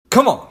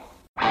Come on.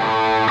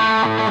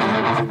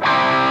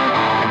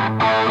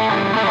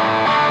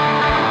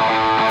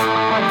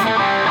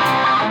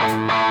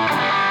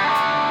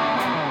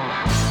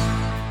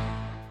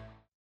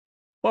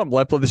 Well,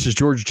 Lepla, this is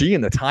George G,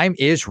 and the time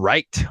is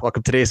right.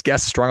 Welcome to today's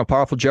guest, strong and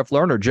powerful Jeff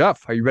Lerner.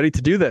 Jeff, are you ready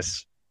to do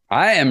this?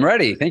 I am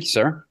ready. Thank you,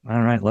 sir.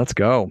 All right, let's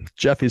go.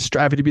 Jeff is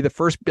striving to be the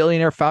first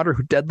billionaire founder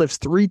who deadlifts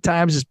 3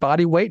 times his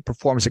body weight,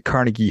 performs at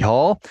Carnegie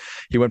Hall.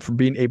 He went from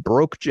being a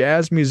broke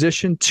jazz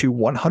musician to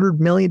 $100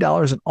 million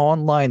in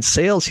online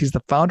sales. He's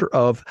the founder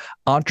of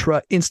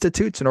Entre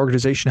Institutes, an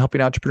organization helping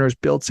entrepreneurs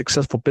build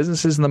successful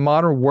businesses in the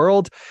modern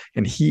world.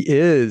 And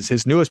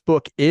his newest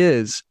book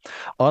is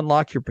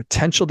Unlock Your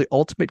Potential, the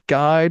ultimate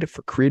guide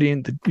for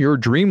creating your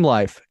dream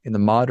life in the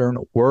modern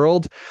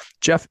world.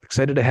 Jeff,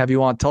 excited to have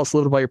you on. Tell us a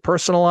little about your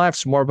personal life,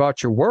 some more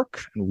about your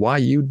work, and why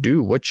you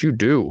do what you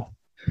do.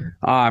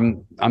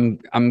 I'm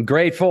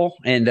grateful,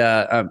 and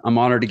I'm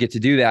honored to get to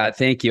do that.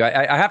 Thank you.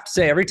 I have to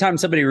say, every time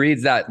somebody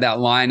reads that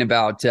line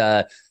about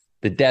the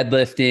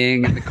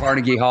deadlifting and the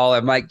Carnegie Hall,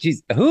 I'm like,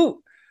 geez, who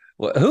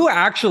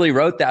actually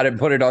wrote that and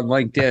put it on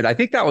LinkedIn? I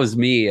think that was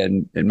me,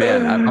 and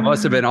man, I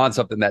must have been on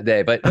something that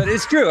day. But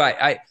it's true.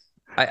 I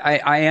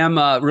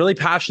am really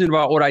passionate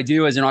about what I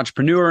do as an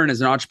entrepreneur and as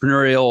an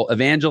entrepreneurial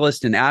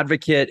evangelist and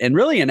advocate, and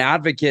really an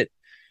advocate.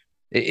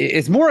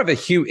 It's more of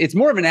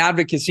an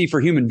advocacy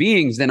for human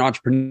beings than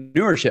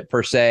entrepreneurship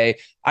per se.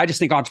 I just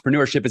think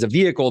entrepreneurship is a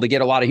vehicle to get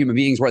a lot of human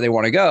beings where they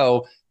want to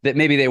go that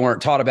maybe they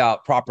weren't taught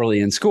about properly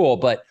in school.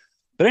 But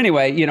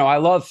anyway, I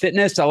love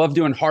fitness. I love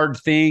doing hard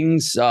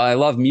things. I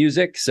love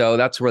music. So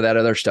that's where that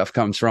other stuff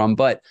comes from.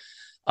 But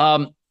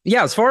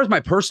yeah, as far as my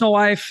personal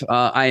life,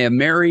 I am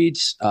married.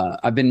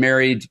 I've been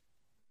married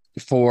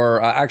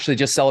for actually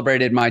just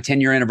celebrated my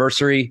 10-year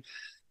anniversary.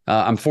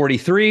 I'm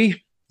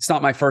 43. It's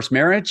not my first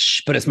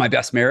marriage, but it's my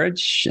best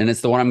marriage, and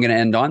it's the one I'm going to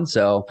end on.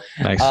 So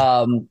nice.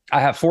 I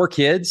have 4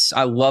 kids.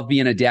 I love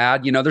being a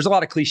dad. There's a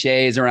lot of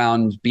cliches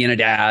around being a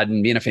dad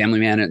and being a family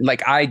man. And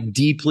I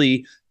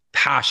deeply,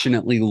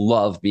 passionately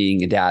love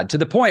being a dad, to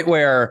the point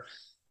where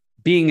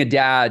being a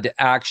dad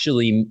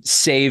actually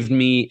saved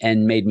me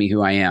and made me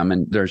who I am.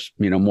 And there's,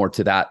 more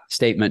to that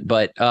statement.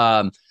 But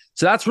so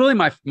that's really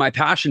my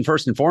passion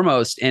first and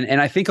foremost.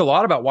 And I think a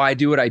lot about why I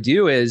do what I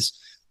do is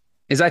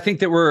I think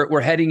that we're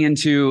heading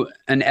into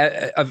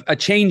a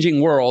changing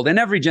world, and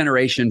every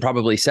generation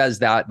probably says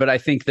that. But I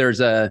think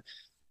there's I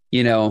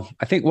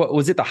think what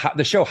was it,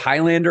 the show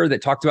Highlander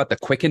that talked about the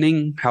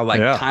quickening, how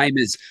time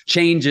is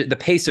change, the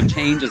pace of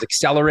change is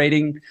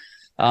accelerating.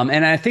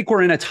 And I think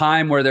we're in a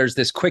time where there's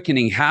this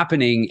quickening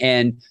happening.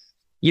 And,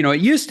 it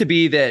used to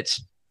be that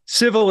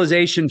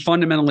civilization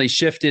fundamentally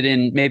shifted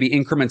in maybe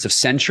increments of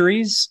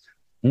centuries.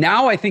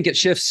 Now I think it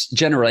shifts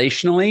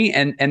generationally,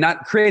 and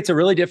that creates a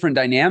really different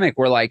dynamic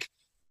where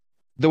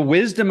the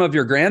wisdom of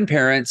your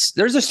grandparents,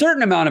 there's a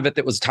certain amount of it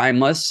that was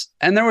timeless,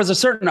 and there was a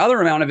certain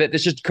other amount of it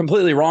that's just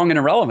completely wrong and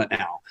irrelevant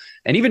now.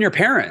 And even your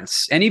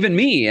parents, and even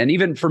me, and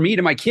even for me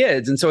to my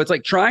kids. And so it's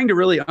trying to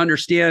really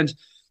understand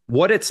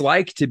what it's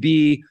like to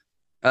be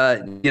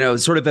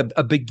sort of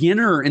a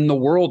beginner in the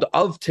world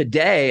of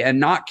today, and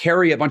not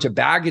carry a bunch of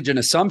baggage and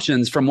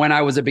assumptions from when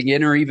I was a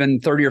beginner even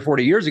 30 or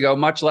 40 years ago,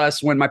 much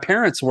less when my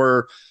parents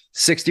were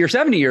 60 or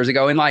 70 years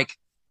ago. And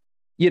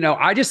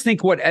I just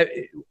think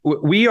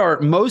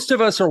most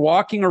of us are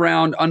walking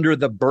around under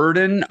the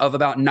burden of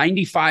about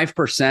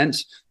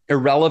 95%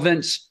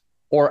 irrelevant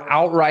or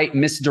outright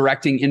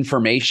misdirecting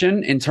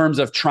information in terms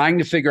of trying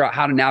to figure out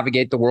how to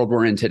navigate the world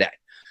we're in today.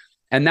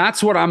 And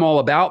that's what I'm all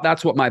about.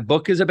 That's what my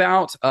book is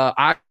about.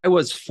 I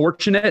was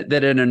fortunate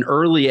that at an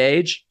early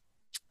age,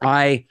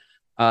 I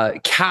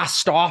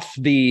cast off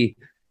the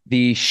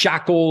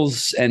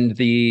shackles and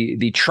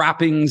the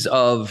trappings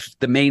of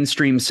the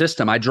mainstream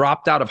system. I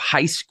dropped out of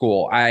high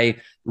school. I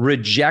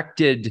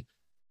rejected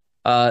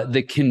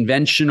the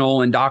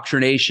conventional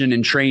indoctrination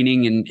and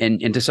training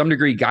and to some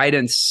degree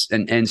guidance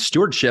and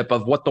stewardship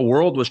of what the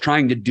world was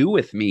trying to do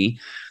with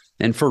me.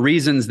 And for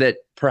reasons that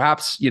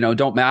perhaps,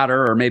 don't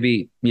matter, or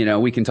maybe,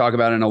 we can talk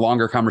about in a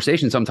longer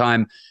conversation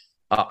sometime,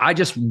 I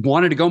just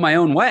wanted to go my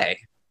own way.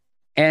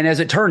 And as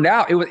it turned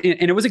out,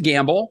 it was a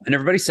gamble, and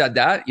everybody said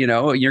that,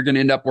 you're going to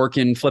end up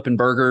working, flipping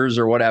burgers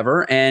or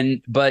whatever.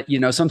 But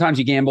sometimes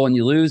you gamble and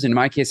you lose. And in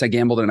my case, I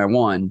gambled and I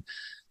won.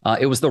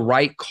 It was the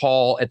right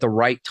call at the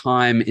right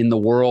time in the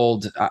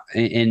world.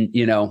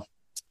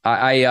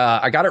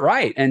 I got it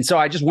right. And so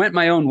I just went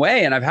my own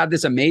way, and I've had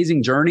this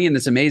amazing journey and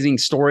this amazing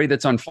story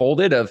that's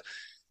unfolded of,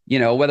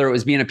 whether it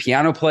was being a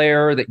piano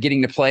player, that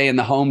getting to play in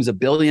the homes of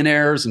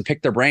billionaires and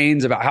pick their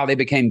brains about how they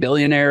became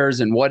billionaires,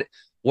 and what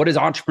is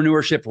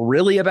entrepreneurship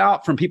really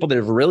about from people that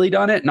have really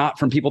done it, not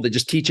from people that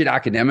just teach it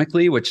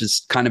academically, which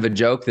is kind of a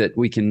joke that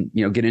we can,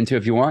 get into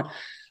if you want.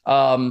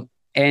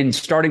 And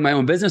starting my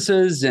own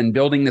businesses and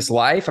building this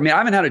life. I mean, I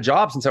haven't had a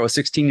job since I was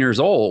 16 years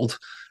old,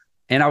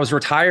 and I was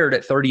retired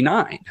at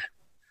 39.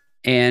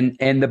 And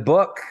the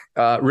book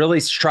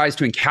really tries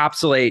to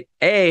encapsulate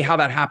A, how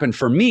that happened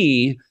for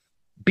me,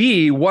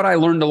 B, what I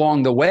learned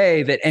along the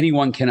way that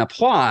anyone can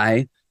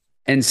apply,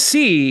 and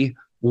C,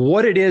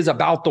 what it is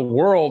about the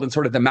world and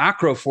sort of the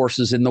macro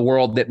forces in the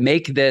world that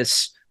make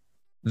this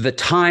the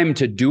time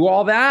to do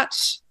all that,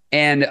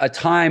 and a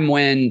time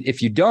when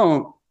if you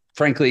don't,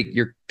 frankly,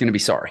 you're going to be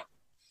sorry.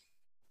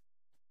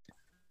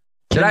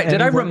 Did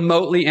I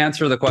remotely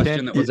answer the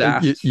question that was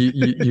asked?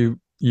 You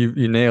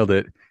nailed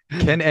it.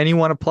 Can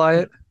anyone apply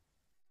it?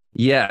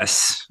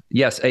 Yes.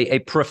 A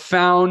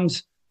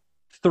profound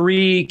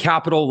 3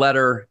 capital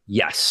letter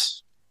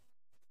yes.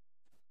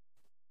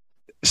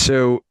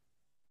 So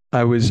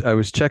I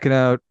was checking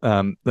out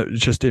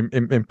just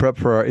in prep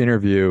for our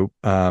interview,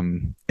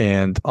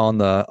 and on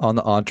the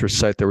Entre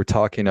site they were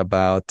talking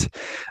about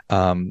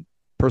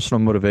personal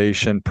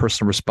motivation,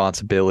 personal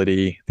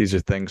responsibility. These are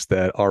things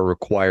that are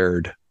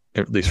required,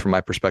 at least from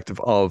my perspective,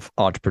 of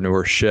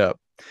entrepreneurship.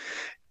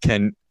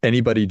 Can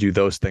anybody do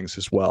those things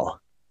as well?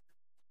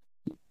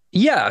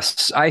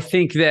 Yes, I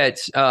think that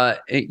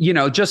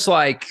just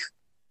like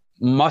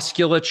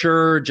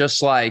musculature,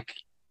 just like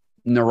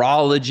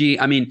neurology.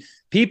 I mean,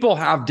 people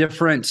have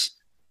different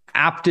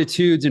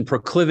aptitudes and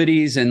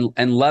proclivities and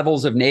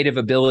levels of native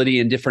ability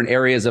in different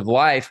areas of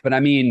life. But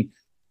I mean,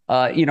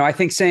 I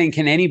think saying,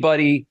 can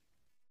anybody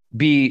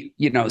be,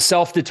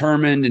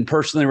 self-determined and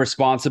personally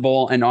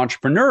responsible and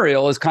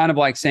entrepreneurial is kind of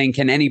like saying,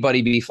 can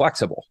anybody be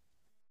flexible?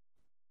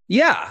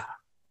 Yeah,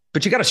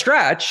 but you got to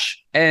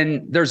stretch,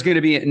 and there's going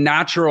to be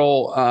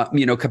natural,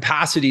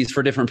 capacities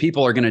for different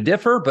people are going to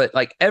differ, but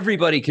like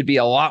everybody could be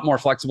a lot more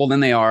flexible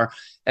than they are.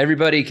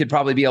 Everybody could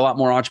probably be a lot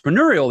more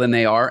entrepreneurial than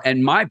they are.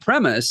 And my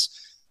premise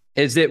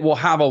is that we'll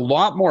have a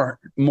lot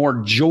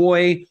more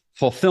joy,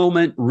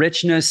 fulfillment,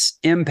 richness,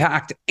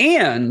 impact,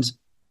 and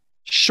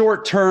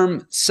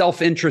short-term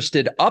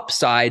self-interested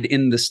upside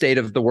in the state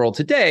of the world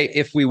today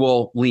if we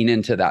will lean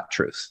into that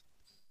truth.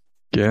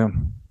 Yeah.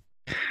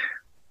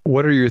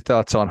 What are your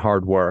thoughts on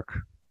hard work?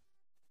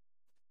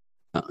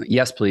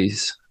 Yes,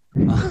 please.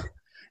 No,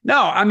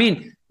 I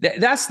mean,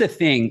 that's the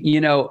thing,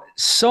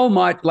 so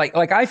much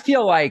like I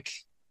feel like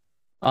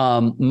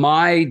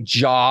my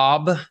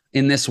job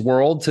in this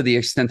world, to the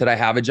extent that I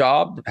have a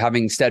job,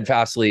 having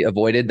steadfastly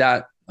avoided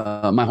that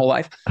my whole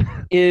life,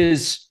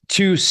 is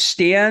to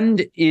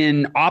stand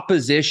in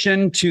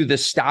opposition to the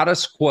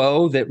status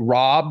quo that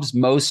robs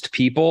most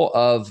people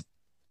of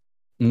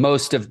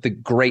most of the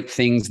great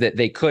things that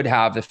they could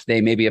have if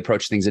they maybe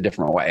approach things a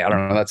different way. I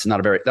don't know. That's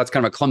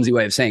kind of a clumsy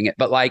way of saying it.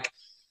 But like,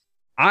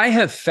 I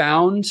have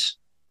found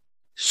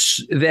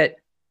that,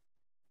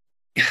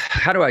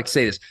 how do I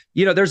say this?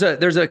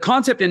 There's a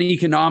concept in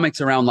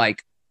economics around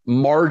like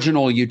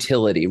marginal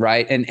utility,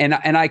 right?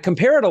 And I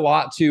compare it a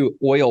lot to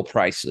oil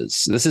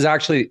prices. This is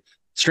actually,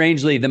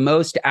 strangely, the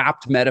most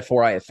apt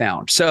metaphor I have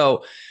found.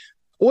 So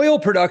oil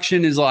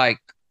production is like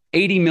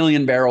 80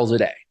 million barrels a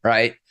day,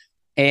 right?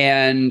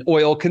 And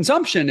oil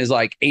consumption is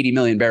like 80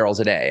 million barrels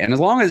a day. And as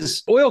long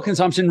as oil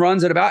consumption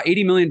runs at about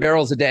 80 million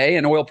barrels a day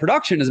and oil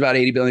production is about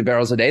 80 million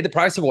barrels a day, the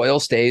price of oil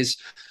stays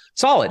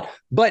solid.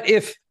 But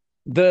if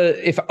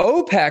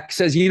OPEC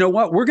says, you know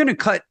what, we're going to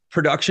cut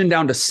production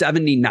down to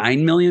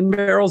 79 million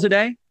barrels a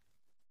day.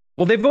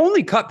 Well, they've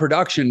only cut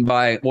production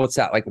by, what's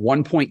that, like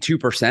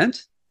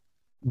 1.2%?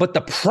 But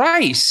the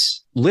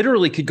price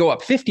literally could go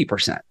up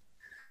 50%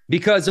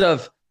 because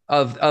of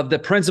the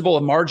principle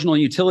of marginal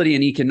utility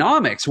in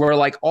economics, where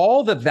like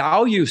all the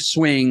value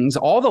swings,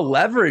 all the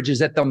leverage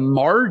is at the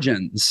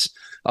margins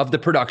of the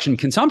production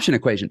consumption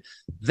equation.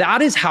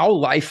 That is how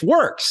life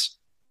works.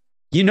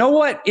 You know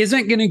what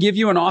isn't going to give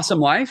you an awesome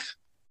life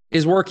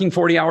is working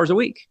 40 hours a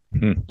week.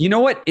 You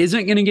know what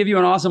isn't going to give you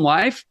an awesome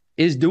life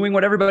is doing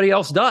what everybody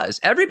else does.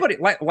 Everybody,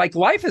 like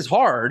life is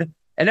hard,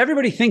 and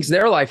everybody thinks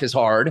their life is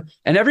hard,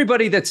 and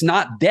everybody that's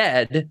not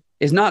dead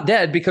is not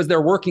dead because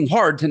they're working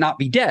hard to not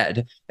be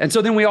dead. And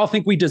so then we all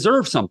think we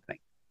deserve something.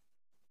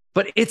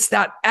 But it's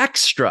that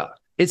extra.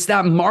 It's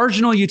that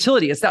marginal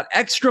utility. It's that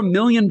extra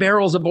million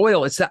barrels of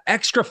oil. It's that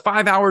extra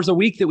 5 hours a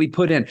week that we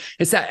put in.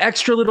 It's that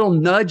extra little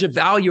nudge of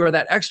value, or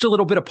that extra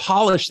little bit of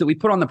polish that we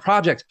put on the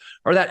project,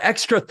 or that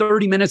extra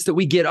 30 minutes that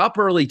we get up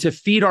early to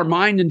feed our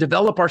mind and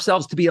develop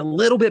ourselves to be a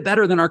little bit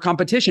better than our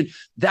competition.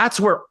 That's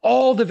where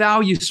all the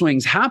value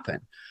swings happen.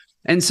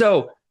 And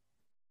so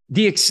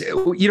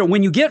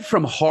when you get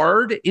from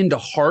hard into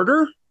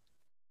harder,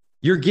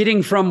 you're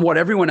getting from what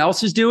everyone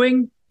else is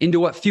doing into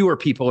what fewer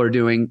people are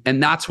doing.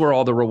 And that's where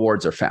all the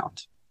rewards are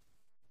found.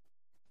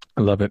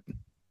 I love it.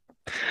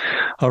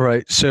 All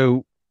right.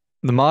 So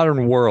the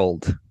modern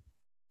world,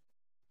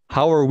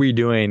 how are we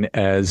doing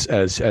as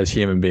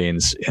human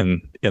beings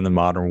in the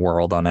modern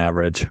world on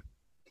average?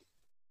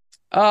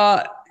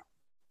 Here's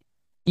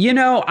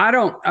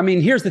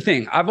the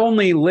thing. I've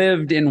only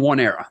lived in one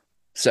era.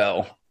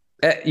 So,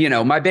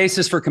 my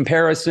basis for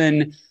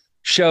comparison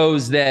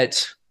shows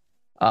that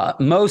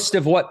most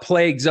of what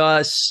plagues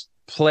us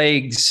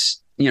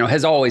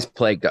has always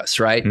plagued us,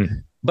 right?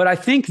 But I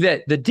think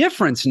that the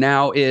difference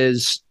now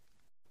is,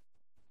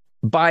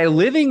 by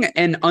living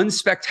an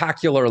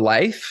unspectacular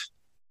life,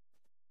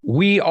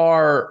 we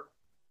are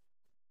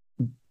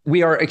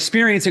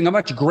experiencing a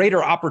much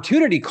greater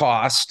opportunity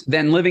cost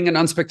than living an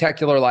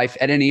unspectacular life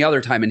at any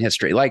other time in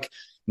history. Like,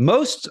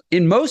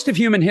 in most of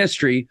human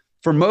history,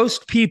 for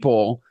most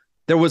people,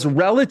 there was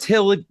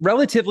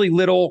relatively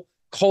little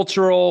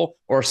cultural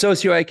or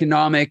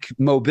socioeconomic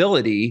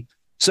mobility.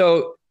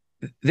 So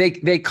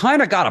they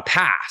kind of got a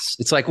pass.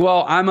 It's like,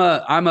 well, I'm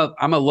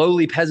a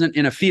lowly peasant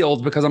in a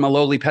field because I'm a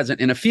lowly peasant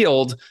in a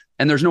field,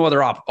 and there's no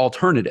other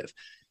alternative.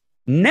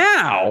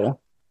 Now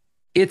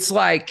it's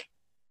like,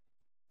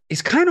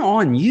 it's kind of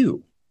on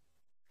you.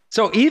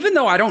 So even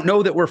though I don't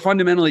know that we're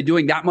fundamentally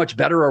doing that much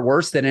better or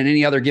worse than at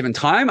any other given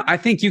time, I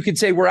think you could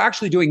say we're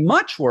actually doing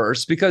much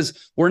worse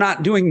because we're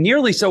not doing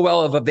nearly so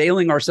well of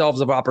availing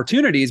ourselves of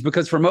opportunities,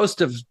 because for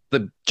most of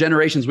the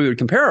generations we would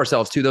compare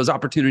ourselves to, those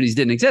opportunities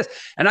didn't exist.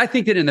 And I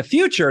think that in the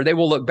future, they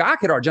will look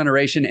back at our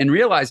generation and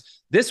realize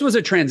this was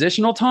a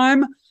transitional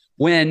time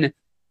when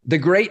the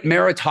great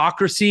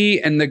meritocracy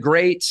and the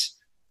great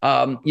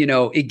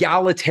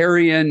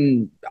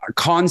egalitarian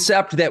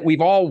concept that we've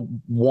all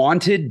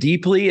wanted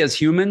deeply as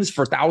humans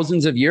for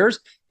thousands of years,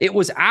 it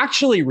was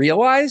actually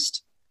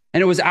realized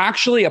and it was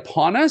actually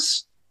upon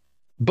us.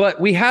 But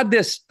we had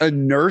this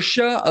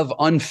inertia of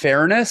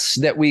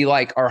unfairness that we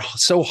are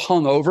so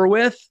hung over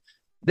with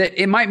that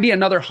it might be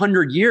another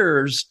 100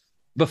 years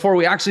before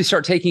we actually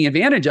start taking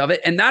advantage of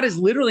it. And that is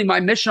literally my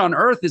mission on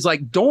earth, is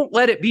don't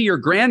let it be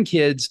your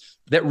grandkids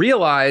that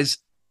realize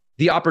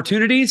the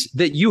opportunities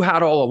that you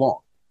had all along.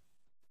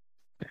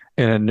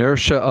 An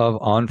inertia of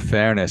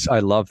unfairness. I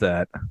love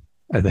that.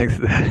 I think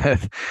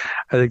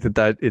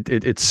that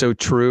it's so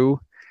true.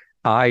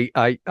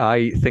 I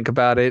think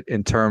about it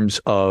in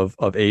terms of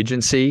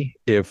agency.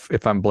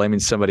 If I'm blaming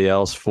somebody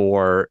else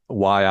for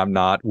why I'm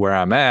not where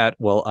I'm at,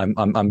 well,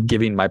 I'm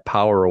giving my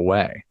power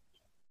away.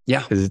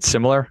 Yeah. Is it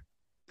similar?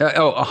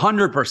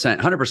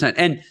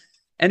 100%.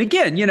 And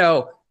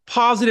again,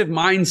 positive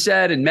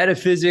mindset and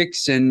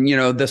metaphysics and,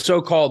 the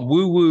so-called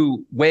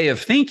woo-woo way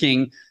of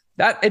thinking,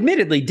 that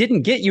admittedly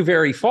didn't get you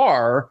very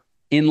far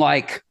in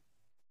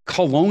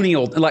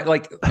colonial,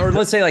 or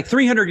let's say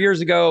 300 years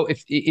ago,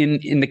 if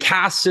in the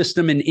caste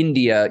system in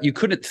India, you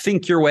couldn't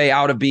think your way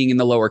out of being in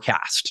the lower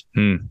caste.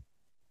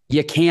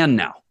 You can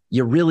now.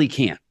 You really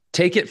can.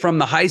 Take it from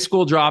the high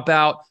school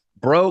dropout,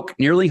 broke,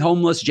 nearly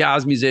homeless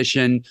jazz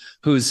musician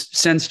who's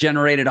since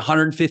generated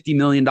 $150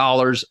 million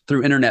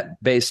through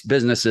internet-based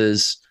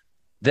businesses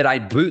that I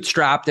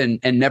bootstrapped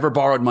and never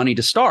borrowed money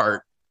to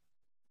start.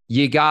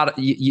 You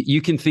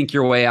can think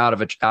your way out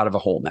of a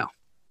hole now.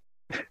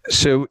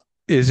 So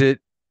is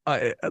it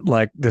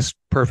this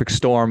perfect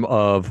storm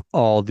of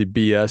all the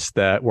BS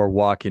that we're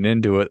walking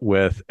into it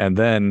with? And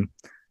then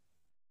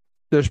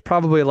there's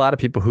probably a lot of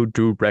people who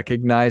do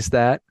recognize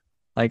that.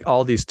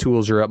 All these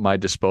tools are at my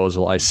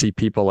disposal. I see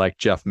people like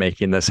Jeff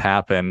making this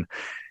happen,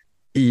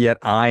 yet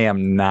I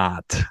am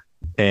not.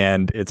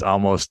 And it's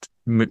almost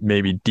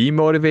maybe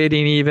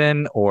demotivating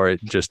even, or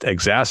it just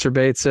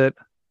exacerbates it.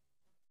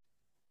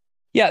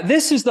 Yeah,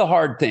 this is the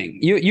hard thing.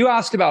 You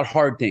asked about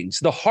hard things.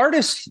 The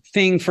hardest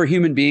thing for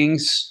human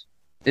beings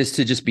is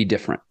to just be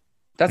different.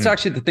 That's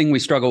actually the thing we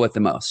struggle with the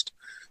most.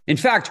 In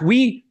fact,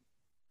 we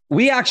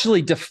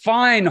actually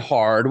define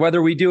hard,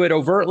 whether we do it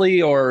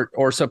overtly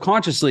or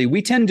subconsciously.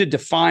 We tend to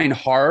define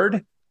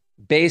hard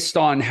based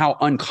on how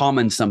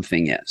uncommon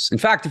something is. In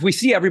fact, if we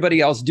see everybody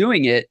else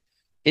doing it,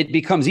 it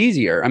becomes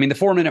easier. I mean, the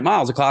 4-minute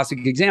mile is a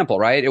classic example,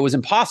 right? It was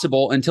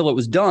impossible until it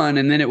was done,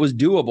 and then it was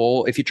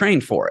doable if you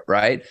trained for it,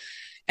 right?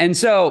 And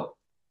so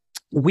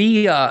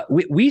we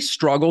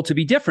struggle to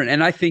be different.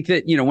 And I think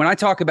that, when I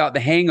talk about the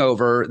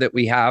hangover that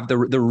we have,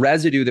 the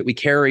residue that we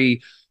carry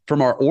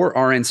from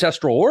our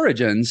ancestral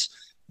origins,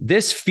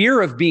 this fear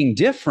of being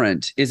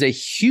different is a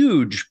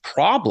huge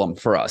problem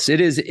for us.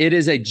 It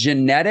is a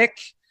genetic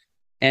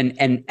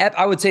and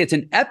I would say it's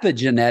an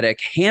epigenetic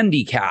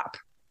handicap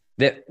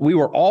that we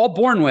were all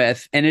born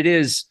with, and it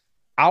is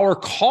our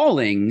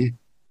calling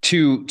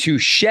to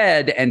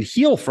shed and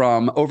heal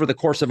from over the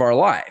course of our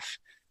life.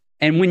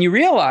 And when you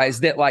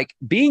realize that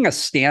being a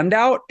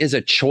standout is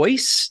a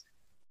choice,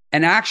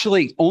 and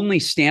actually only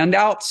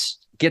standouts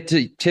get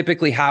to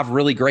typically have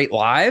really great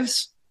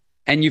lives,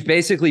 and you've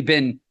basically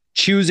been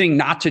choosing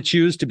not to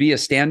choose to be a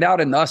standout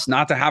and thus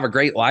not to have a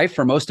great life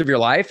for most of your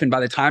life. And by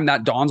the time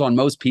that dawns on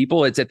most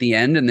people, it's at the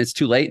end and it's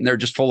too late and they're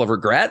just full of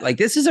regret.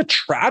 This is a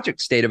tragic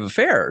state of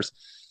affairs.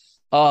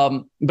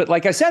 But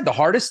like I said, the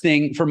hardest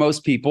thing for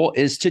most people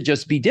is to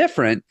just be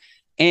different.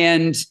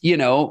 And,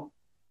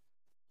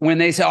 when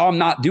they say, oh, I'm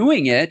not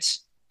doing it,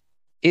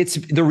 it's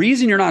the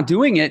reason you're not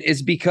doing it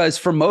is because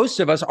for most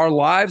of us, our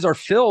lives are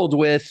filled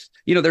with,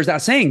 there's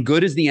that saying,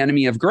 good is the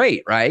enemy of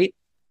great, right?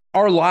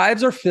 Our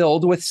lives are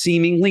filled with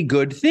seemingly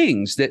good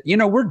things that,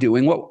 we're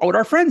doing what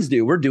our friends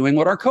do. We're doing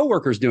what our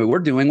coworkers do. We're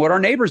doing what our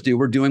neighbors do.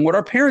 We're doing what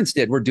our parents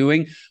did. We're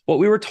doing what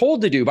we were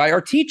told to do by our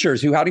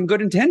teachers who had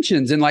good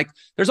intentions. And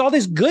there's all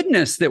this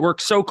goodness that we're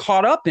so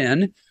caught up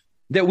in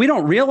that we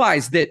don't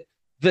realize that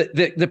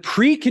the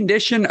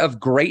precondition of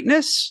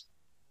greatness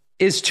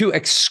is to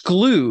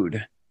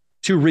exclude,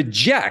 to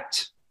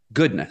reject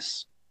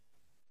goodness.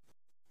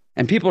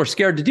 And people are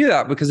scared to do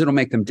that because it'll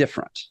make them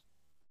different.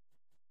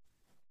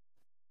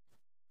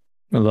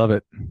 I love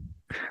it.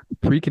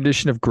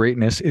 Precondition of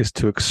greatness is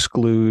to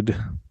exclude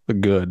the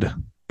good.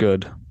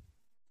 Good.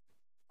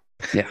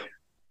 Yeah.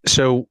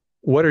 So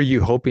what are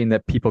you hoping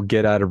that people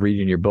get out of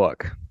reading your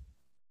book?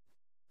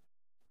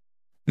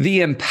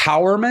 The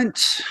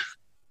empowerment,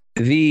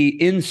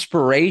 the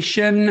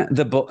inspiration,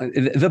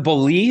 the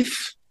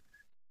belief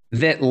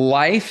that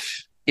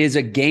life is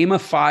a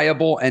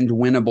gamifiable and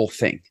winnable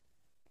thing.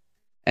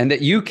 And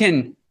that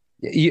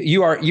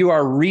you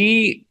are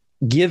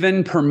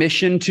re-given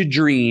permission to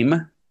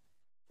dream,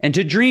 and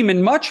to dream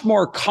in much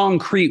more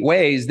concrete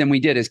ways than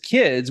we did as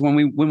kids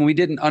when we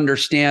didn't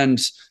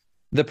understand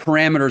the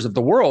parameters of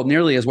the world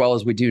nearly as well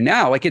as we do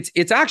now. Like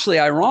it's actually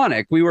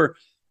ironic. We were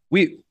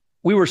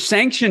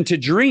sanctioned to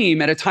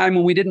dream at a time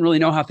when we didn't really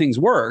know how things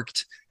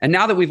worked. And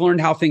now that we've learned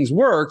how things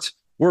worked,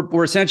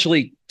 we're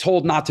essentially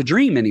told not to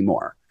dream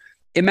anymore.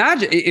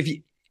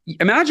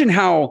 Imagine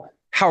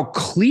how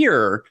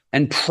clear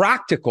and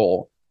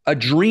practical a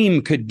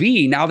dream could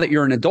be now that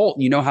you're an adult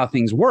and you know how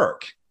things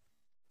work.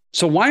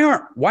 So why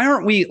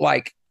aren't we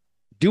like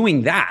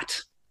doing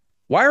that?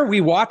 Why are we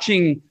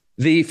watching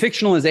the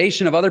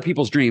fictionalization of other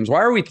people's dreams?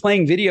 Why are we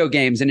playing video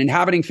games and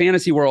inhabiting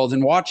fantasy worlds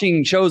and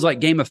watching shows like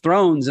Game of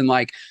Thrones? And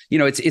like,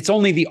 it's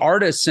only the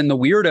artists and the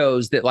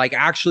weirdos that like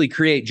actually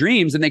create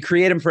dreams, and they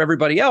create them for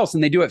everybody else,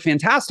 and they do it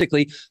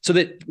fantastically so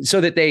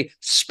that they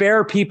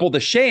spare people the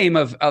shame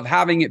of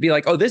having it be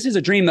like, oh, this is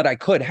a dream that I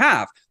could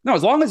have. No,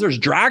 as long as there's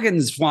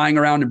dragons flying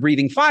around and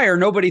breathing fire,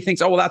 nobody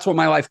thinks, oh, well, that's what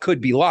my life could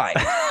be like.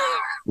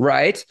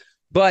 Right?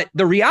 But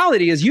the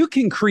reality is you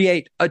can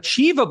create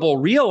achievable,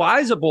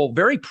 realizable,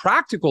 very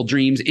practical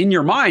dreams in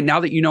your mind now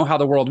that you know how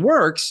the world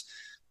works.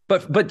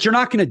 But you're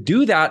not going to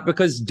do that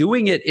because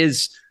doing it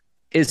is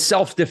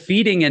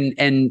self-defeating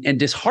and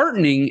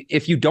disheartening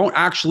if you don't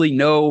actually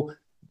know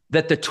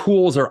that the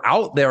tools are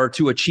out there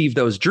to achieve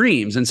those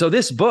dreams. And so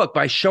this book,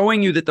 by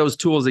showing you that those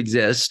tools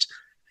exist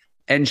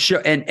and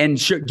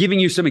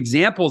giving you some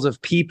examples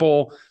of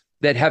people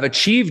that have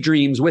achieved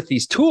dreams with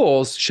these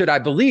tools, should, I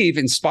believe,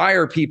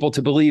 inspire people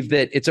to believe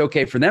that it's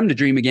okay for them to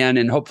dream again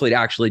and hopefully to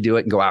actually do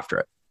it and go after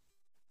it.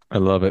 I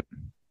love it.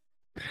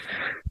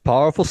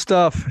 Powerful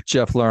stuff,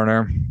 Jeff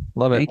Lerner.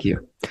 Love it. Thank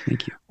you.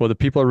 Well, the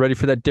people are ready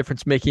for that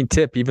difference-making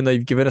tip, even though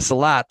you've given us a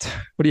lot.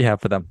 What do you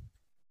have for them?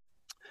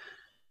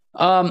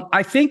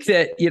 I think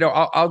that,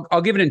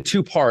 I'll give it in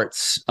two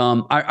parts.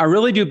 I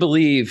really do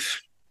believe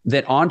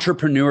that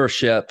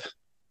entrepreneurship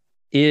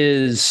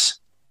is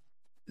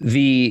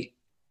the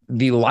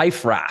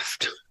life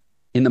raft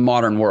in the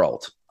modern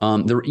world.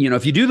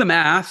 If you do the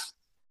math,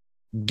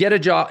 get a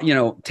job,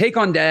 take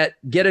on debt,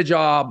 get a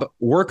job,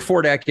 work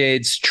 4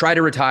 decades, try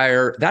to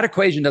retire, that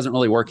equation doesn't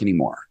really work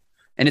anymore.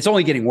 And it's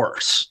only getting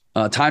worse.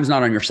 Time's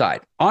not on your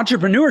side.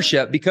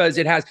 Entrepreneurship, because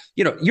it has,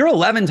 you're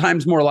 11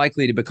 times more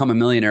likely to become a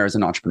millionaire as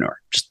an entrepreneur.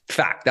 Just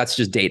fact. That's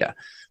just data,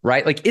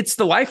 right? Like it's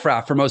the life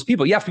raft for most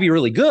people. You have to be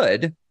really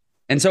good.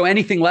 And so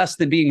anything less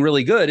than being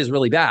really good is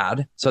really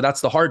bad. So that's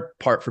the hard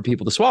part for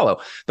people to swallow.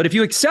 But if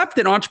you accept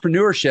that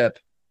entrepreneurship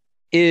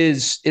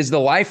is the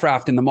life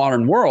raft in the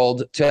modern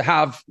world, to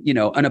have,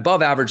 an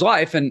above average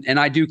life. And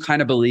I do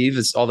kind of believe,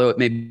 although it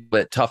may be a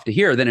bit tough to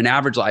hear, that an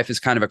average life is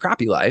kind of a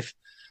crappy life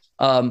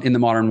in the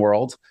modern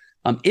world.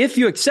 If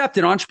you accept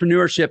that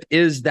entrepreneurship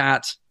is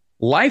that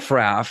life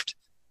raft,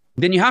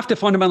 then you have to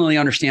fundamentally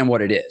understand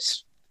what it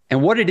is.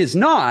 And what it is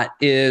not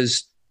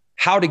is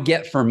how to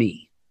get for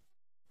me.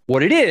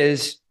 What it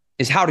is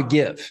how to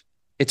give.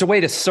 It's a way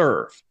to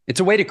serve. It's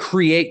a way to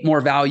create more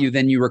value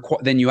than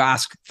you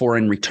ask for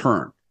in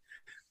return.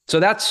 So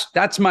that's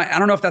I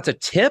don't know if that's a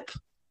tip.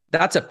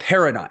 That's a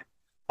paradigm.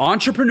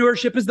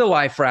 Entrepreneurship is the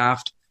life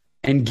raft,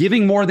 and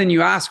giving more than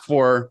you ask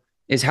for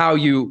is how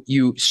you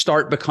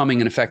start becoming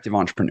an effective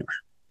entrepreneur.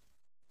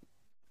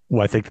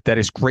 Well, I think that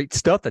is great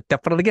stuff. That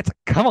definitely gets it.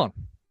 Come on.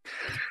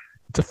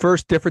 It's the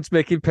first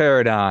difference-making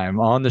paradigm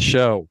on the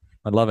show.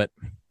 I love it.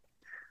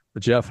 Well,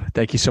 Jeff,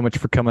 thank you so much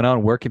for coming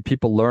on. Where can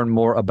people learn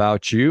more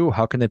about you?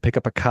 How can they pick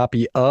up a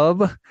copy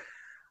of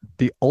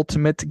The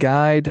Ultimate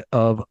Guide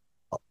of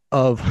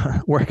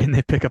where can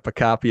they pick up a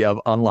copy of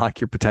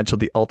Unlock Your Potential,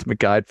 The Ultimate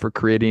Guide for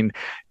Creating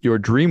Your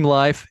Dream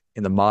Life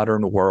in the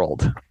Modern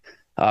World?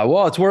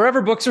 Well, it's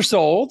wherever books are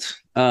sold.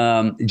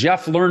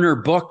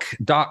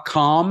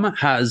 JeffLernerBook.com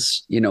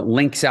has,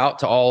 links out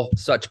to all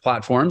such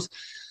platforms.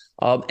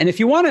 And if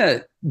you want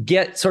to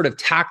get sort of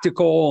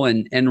tactical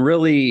and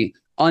really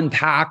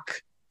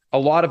unpack a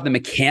lot of the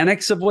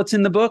mechanics of what's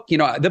in the book,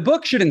 the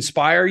book should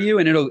inspire you,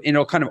 and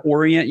it'll kind of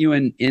orient you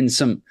in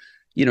some,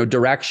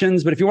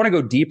 directions. But if you want to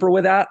go deeper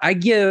with that, I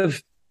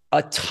give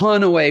a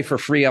ton away for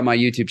free on my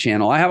YouTube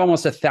channel. I have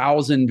almost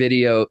 1,000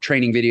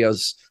 training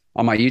videos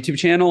on my YouTube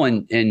channel.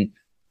 And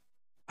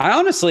I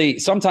honestly,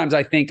 sometimes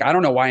I think, I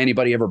don't know why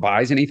anybody ever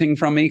buys anything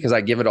from me, because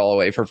I give it all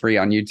away for free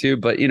on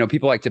YouTube. But,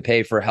 people like to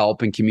pay for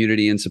help and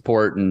community and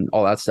support and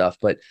all that stuff.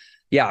 But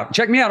yeah,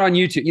 check me out on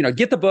YouTube,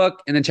 get the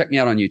book and then check me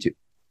out on YouTube.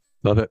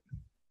 Love it.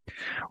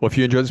 Well, if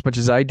you enjoyed as much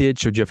as I did,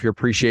 show Jeff your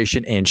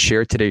appreciation and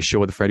share today's show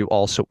with a friend who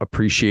also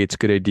appreciates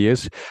good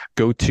ideas.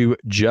 Go to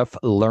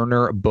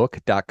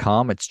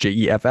JeffLernerBook.com. It's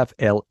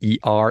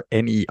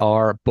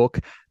JeffLerner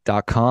book.com.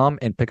 jeffycurry.com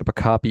and pick up a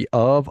copy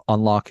of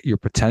Unlock Your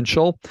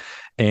Potential,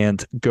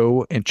 and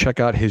go and check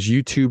out his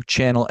YouTube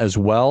channel as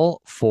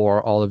well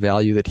for all the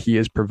value that he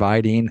is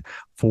providing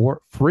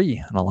for free.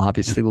 And I'll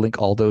obviously link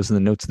all those in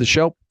the notes of the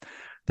show.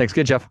 Thanks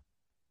again, Jeff.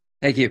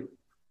 Thank you.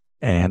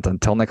 And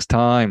until next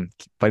time,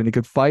 keep fighting the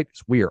good fight.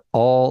 We are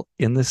all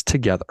in this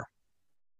together.